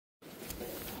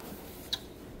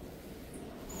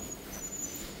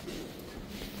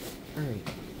Alright,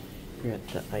 we're at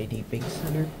the ID Bank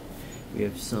Center. We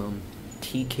have some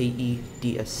TKE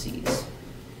DSCs.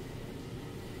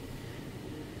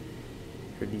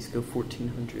 Heard these go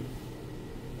 1400.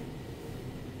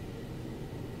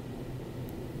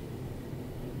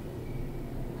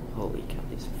 Holy cow,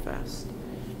 these are fast.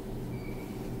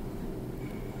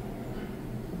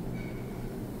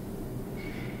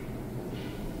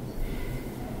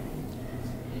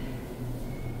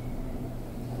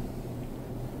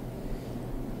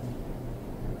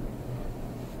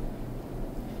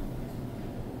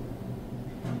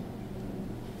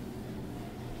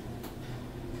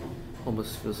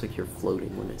 Almost feels like you're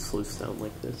floating when it slows down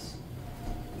like this.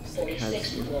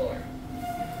 46th floor.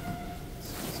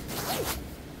 This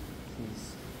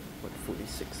is what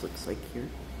 46 looks like here.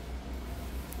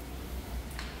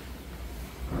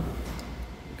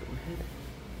 Go ahead.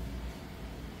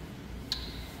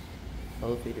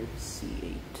 Elevator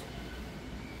C8.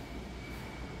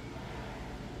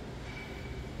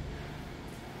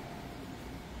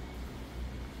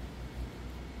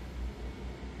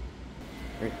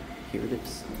 Right. Here it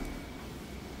is.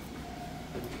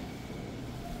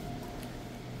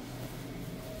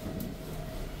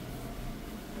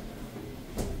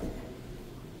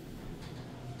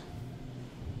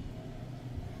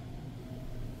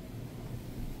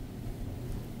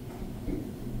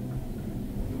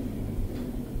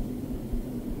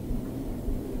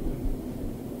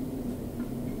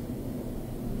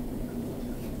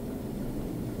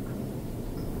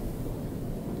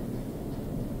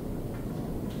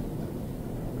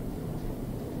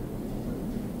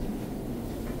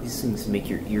 These things make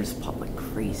your ears pop like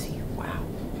crazy. Wow.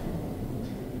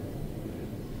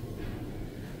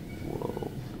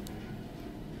 Whoa.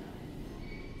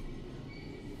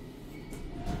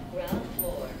 Ground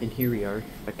floor. And here we are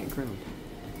back at ground.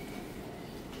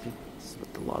 This is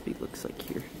what the lobby looks like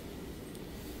here.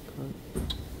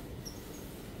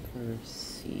 Car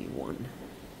C1.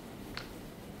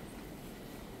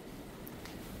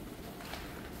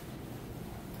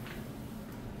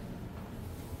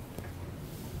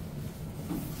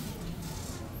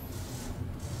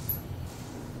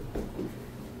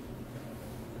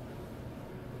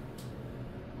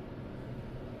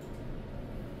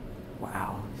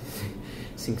 Wow,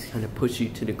 these things kind of push you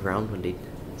to the ground when they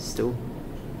still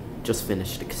just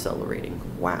finished accelerating.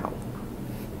 Wow.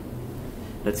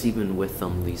 That's even with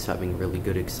these having really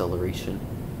good acceleration.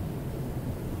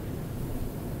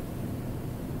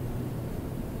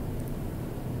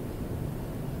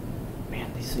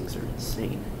 Man, these things are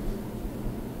insane.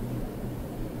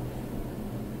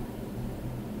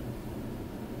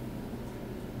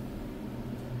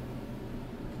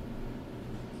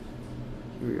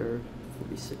 Here we are,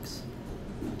 46.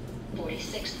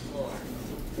 46th floor.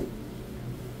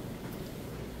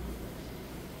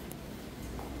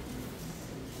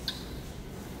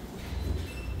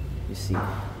 You see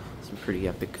some pretty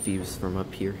epic views from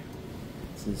up here.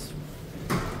 This is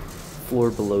floor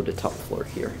below the top floor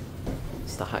here.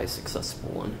 It's the highest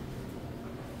accessible one.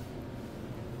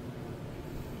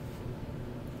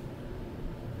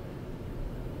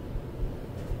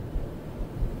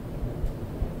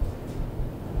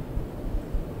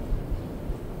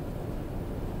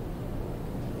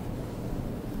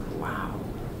 Wow.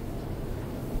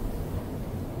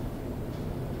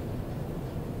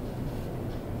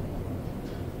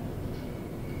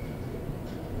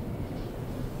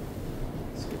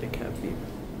 Let's get a cab view.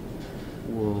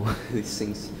 Whoa, these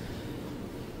things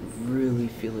really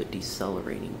feel it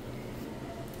decelerating.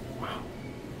 Wow.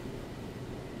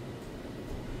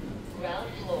 Ground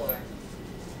floor.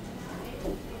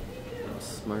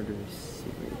 Smarter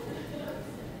Siri.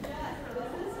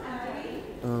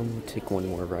 We'll take one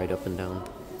more ride up and down.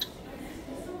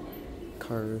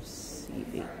 Car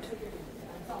C8.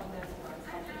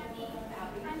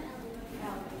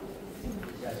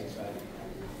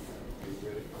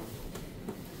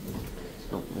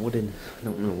 I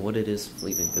don't know what it is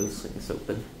leaving those things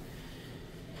open.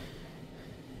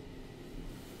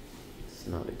 It's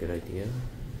not a good idea.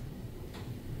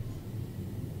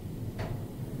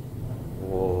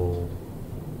 Whoa.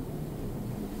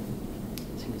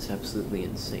 This thing is absolutely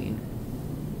insane.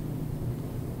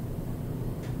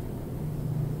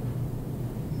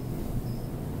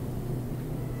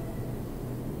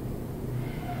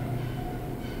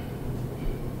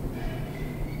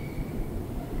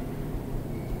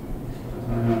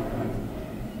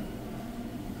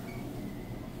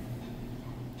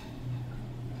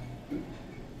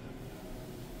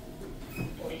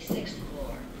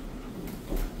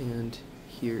 And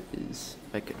here is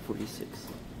back at 46.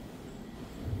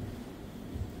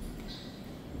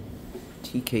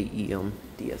 TKE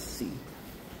DSC.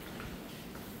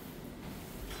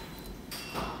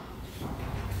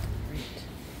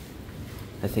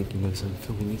 I think he knows I'm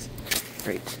filming these.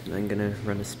 Right, I'm gonna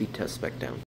run a speed test back down.